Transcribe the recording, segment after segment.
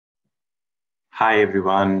Hi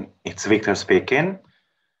everyone, it's Viktor speaking.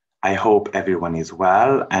 I hope everyone is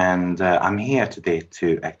well, and I'm here today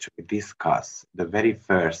to actually discuss the very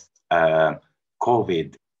first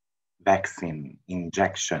COVID vaccine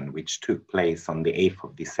injection, which took place on the 8th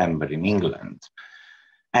of December in England.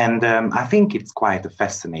 And I think it's quite a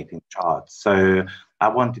fascinating chart. So I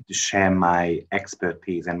wanted to share my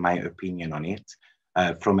expertise and my opinion on it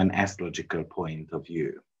from an astrological point of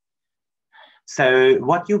view. So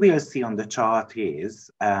what you will see on the chart is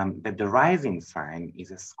that the rising sign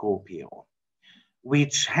is a Scorpio,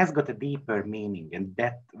 which has got a deeper meaning, and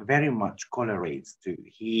that very much correlates to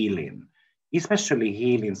healing, especially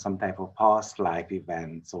healing some type of past life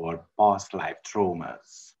events or past life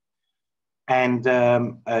traumas. And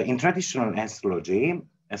in traditional astrology,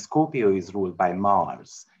 a Scorpio is ruled by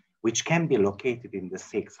Mars, which can be located in the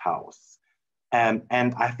sixth house. And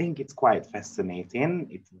I think it's quite fascinating.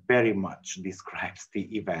 It very much describes the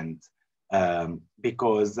event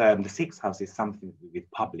because the sixth house is something to do with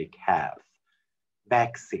public health,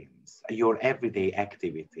 vaccines, your everyday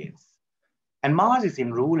activities. And Mars is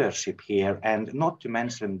in rulership here, and not to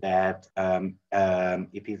mention that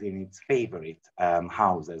it is in its favorite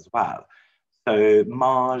house as well. So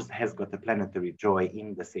Mars has got a planetary joy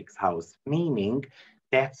in the sixth house, meaning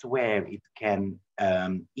that's where it can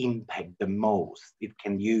impact the most. It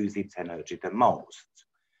can use its energy the most.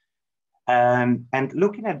 And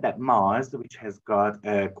looking at that Mars, which has got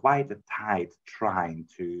quite a tight trine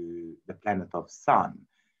to the planet of Sun,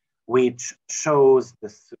 which shows the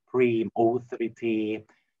supreme authority,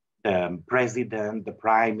 the president, the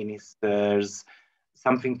prime ministers,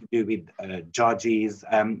 something to do with judges,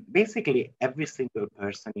 basically every single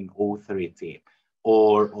person in authority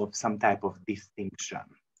or of some type of distinction.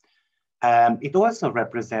 It also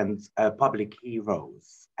represents public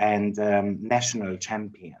heroes and national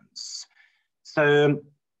champions. So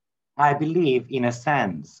I believe, in a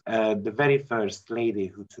sense, the very first lady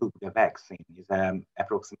who took the vaccine is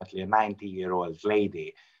approximately a 90-year-old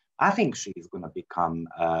lady. I think she is going to become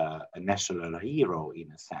a national hero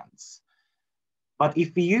in a sense. But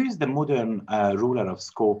if we use the modern ruler of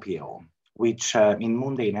Scorpio, which in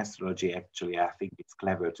mundane astrology, actually, I think it's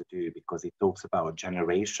clever to do because it talks about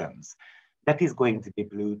generations. That is going to be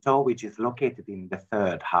Pluto, which is located in the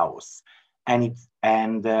third house. And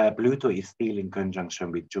Pluto is still in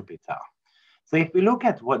conjunction with Jupiter. So if we look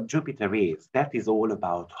at what Jupiter is, that is all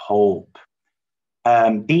about hope.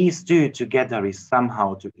 These two together is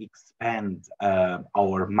somehow to expand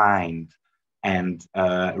our mind and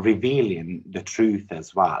revealing the truth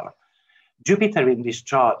as well. Jupiter in this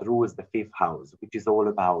chart rules the fifth house, which is all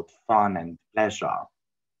about fun and pleasure.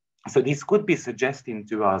 So this could be suggesting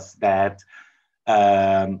to us that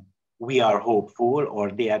we are hopeful, or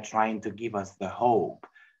they are trying to give us the hope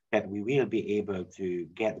that we will be able to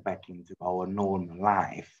get back into our normal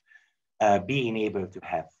life, being able to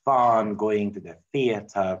have fun, going to the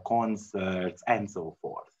theater, concerts, and so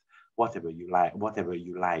forth. Whatever you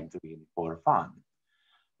like doing for fun.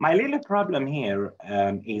 My little problem here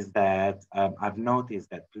is that I've noticed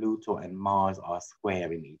that Pluto and Mars are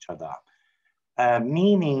squaring each other,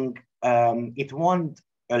 meaning it won't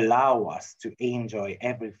allow us to enjoy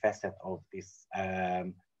every facet of this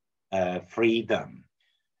freedom.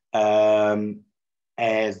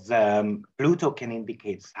 As Pluto can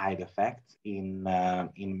indicate side effects in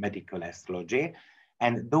medical astrology,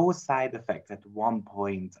 and those side effects at one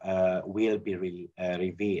point will be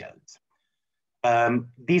revealed.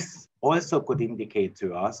 This also could indicate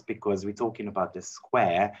to us, because we're talking about the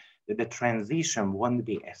square, that the transition won't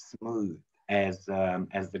be as smooth as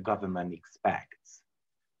the government expects.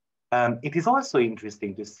 It is also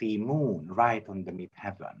interesting to see Moon right on the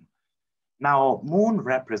midheaven. Now, Moon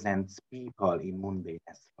represents people in mundane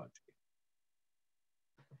astrology.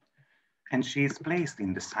 And she is placed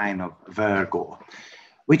in the sign of Virgo,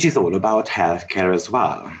 which is all about healthcare as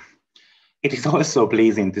well. It is also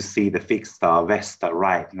pleasing to see the fixed star Vesta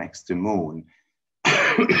right next to Moon.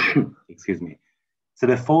 Excuse me. So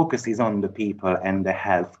the focus is on the people and the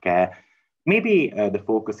healthcare. Maybe the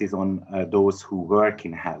focus is on those who work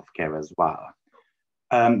in healthcare as well.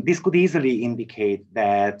 This could easily indicate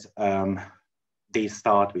that they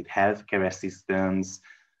start with healthcare assistants,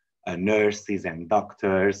 nurses and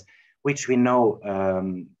doctors, which we know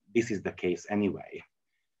this is the case anyway.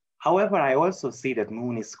 However, I also see that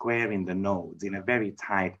Moon is squaring the nodes in a very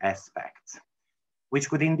tight aspect, which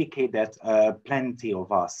could indicate that plenty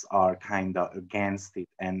of us are kind of against it,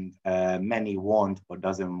 and many won't or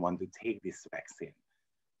doesn't want to take this vaccine.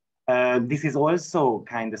 This is also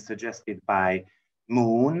kind of suggested by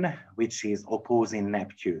Moon, which is opposing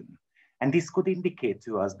Neptune. And this could indicate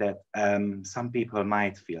to us that some people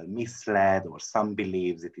might feel misled, or some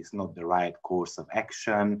believes it is not the right course of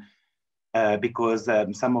action because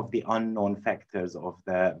some of the unknown factors of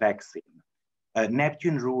the vaccine.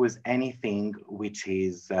 Neptune rules anything which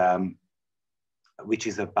is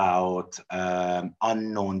about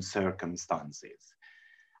unknown circumstances.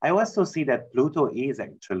 I also see that Pluto is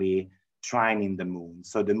actually trining the moon.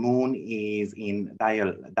 So the moon is in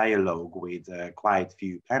dialogue with quite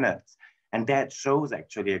few planets. And that shows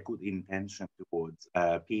actually a good intention towards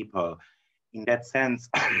people. In that sense,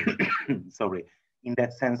 sorry, in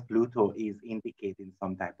that sense, Pluto is indicating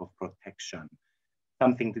some type of protection,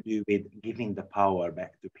 something to do with giving the power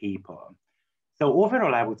back to people. So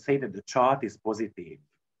overall, I would say that the chart is positive.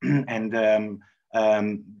 And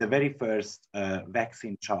the very first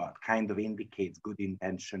vaccine chart kind of indicates good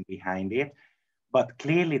intention behind it. But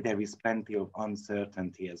clearly there is plenty of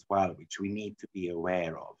uncertainty as well, which we need to be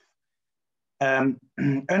aware of.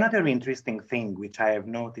 Another interesting thing which I have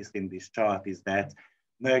noticed in this chart is that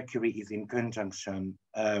Mercury is in conjunction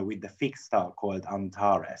with the fixed star called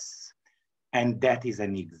Antares. And that is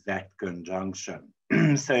an exact conjunction.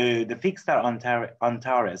 So the fixed star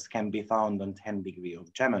Antares can be found on 10 degrees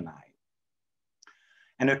of Gemini.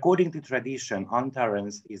 And according to tradition,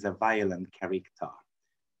 Antares is a violent character.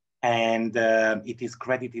 And it is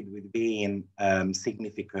credited with being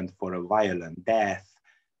significant for a violent death,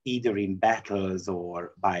 either in battles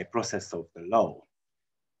or by process of the law.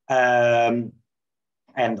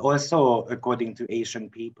 And also, according to Asian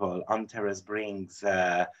people, Antares brings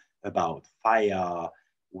about fire,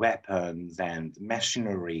 weapons, and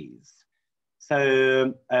machineries.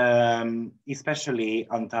 So especially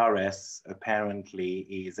Antares apparently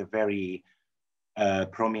is a very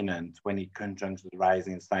prominent when it conjuncts the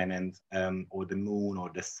rising sign and or the moon or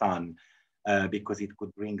the sun, because it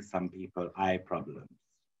could bring some people eye problems.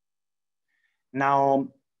 Now,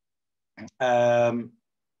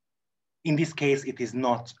 in this case, it is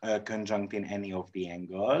not conjunct in any of the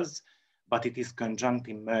angles, but it is conjunct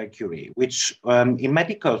in Mercury, which in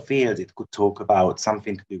medical field, it could talk about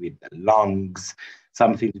something to do with the lungs,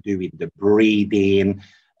 something to do with the breathing,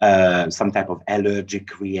 some type of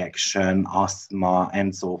allergic reaction, asthma,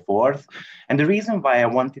 and so forth. And the reason why I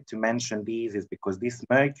wanted to mention these is because this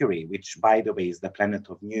Mercury, which by the way is the planet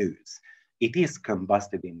of news, it is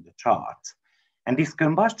combusted in the chart. And this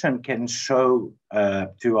combustion can show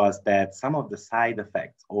to us that some of the side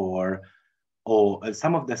effects or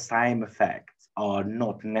some of the side effects are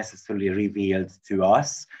not necessarily revealed to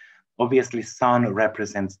us. Obviously, sun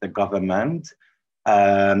represents the government.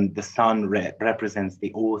 The sun represents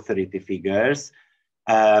the authority figures.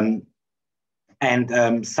 And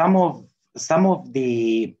some of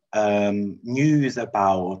the news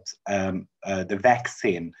about the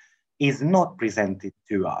vaccine is not presented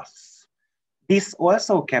to us. This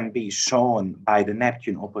also can be shown by the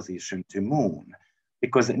Neptune opposition to Moon,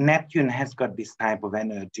 because Neptune has got this type of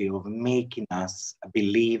energy of making us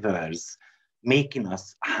believers, making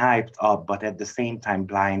us hyped up, but at the same time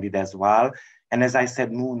blinded as well. And as I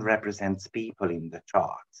said, Moon represents people in the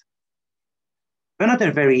chart. Another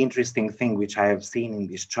very interesting thing which I have seen in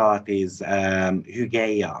this chart is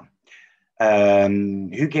Hygeia.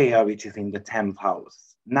 Hygeia, which is in the 10th house.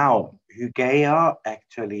 Now, Hygeia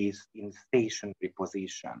actually is in stationary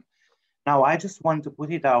position. Now, I just want to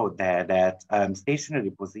put it out there that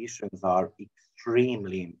stationary positions are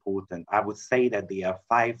extremely important. I would say that they are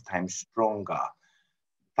 5 times stronger,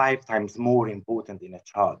 5 times more important in a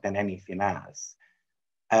chart than anything else.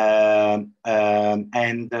 And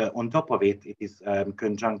on top of it, it is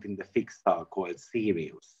conjunct in the fixed star called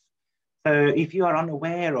Sirius. So if you are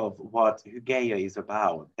unaware of what Hygeia is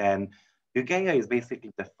about, then Hygeia is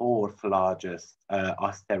basically the 4th largest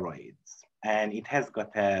asteroids. And it has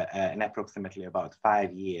got an approximately about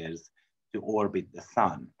 5 years to orbit the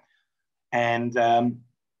sun. And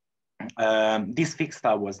this fixed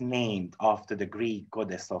star was named after the Greek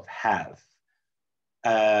goddess of health,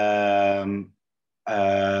 the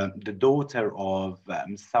daughter of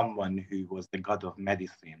someone who was the god of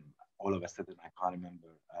medicine. All of a sudden, I can't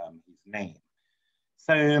remember his name.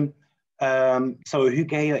 So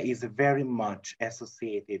Hygeia is very much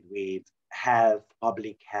associated with health,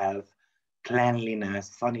 public health, cleanliness,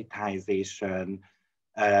 sanitization,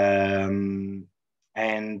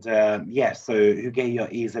 yes, so Hygeia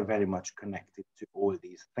is very much connected to all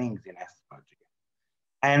these things in astrology.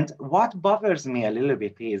 And what bothers me a little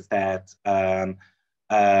bit is that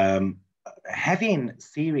having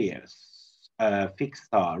Sirius fixed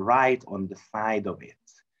star right on the side of it,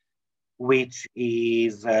 which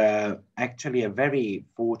is actually a very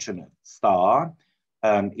fortunate star,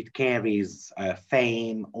 It carries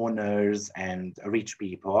fame, honors, and rich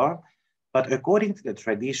people. But according to the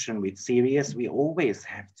tradition with Sirius, we always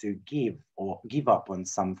have to give up on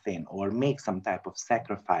something or make some type of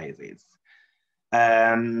sacrifices.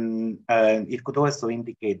 It could also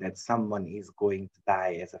indicate that someone is going to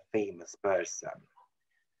die as a famous person.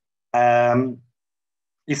 Um,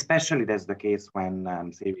 Especially that's the case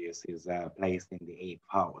when Sirius is placed in the eighth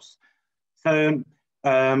house. So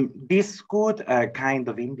this could kind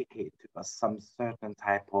of indicate to us some certain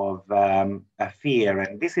type of a fear,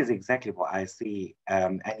 and this is exactly what I see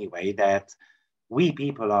anyway, that we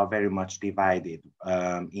people are very much divided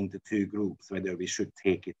into two groups, whether we should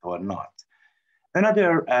take it or not.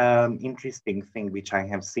 Another interesting thing which I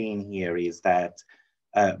have seen here is that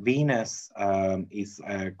Venus is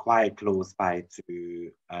quite close by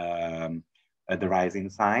to the rising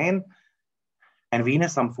sign, and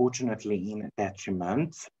Venus, unfortunately, in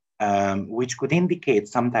attachment, which could indicate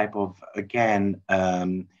some type of, again,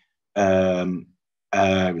 um,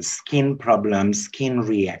 skin problem, skin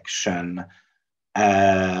reaction,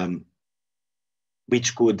 um,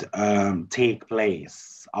 which could take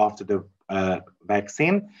place after the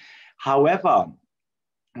vaccine. However,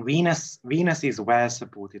 Venus is well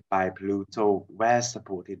supported by Pluto, well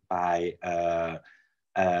supported by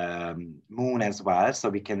Moon as well. So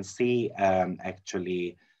we can see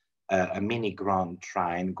actually a mini grand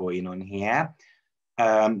trine going on here.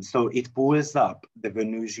 So it pulls up the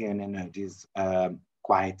Venusian energies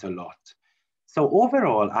quite a lot. So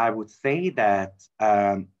overall, I would say that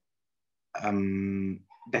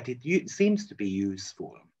that it seems to be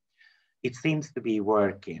useful. It seems to be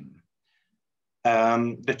working.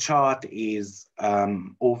 The chart is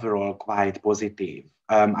overall quite positive.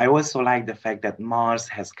 I also like the fact that Mars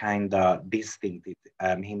has kind of distincted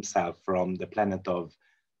himself from the planet of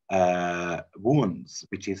wounds,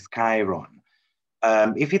 which is Chiron.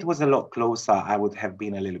 If it was a lot closer, I would have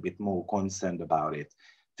been a little bit more concerned about it.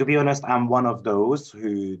 To be honest, I'm one of those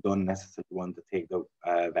who don't necessarily want to take the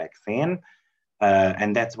vaccine.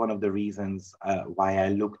 And that's one of the reasons why I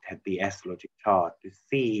looked at the astrology chart to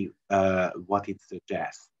see what it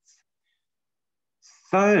suggests.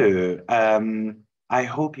 So I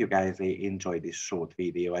hope you guys enjoyed this short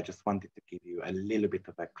video. I just wanted to give you a little bit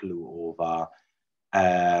of a clue over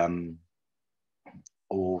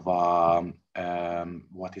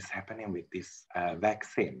what is happening with this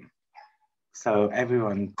vaccine. So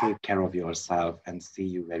everyone, take care of yourself and see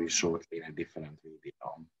you very shortly in a different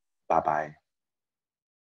video. Bye-bye.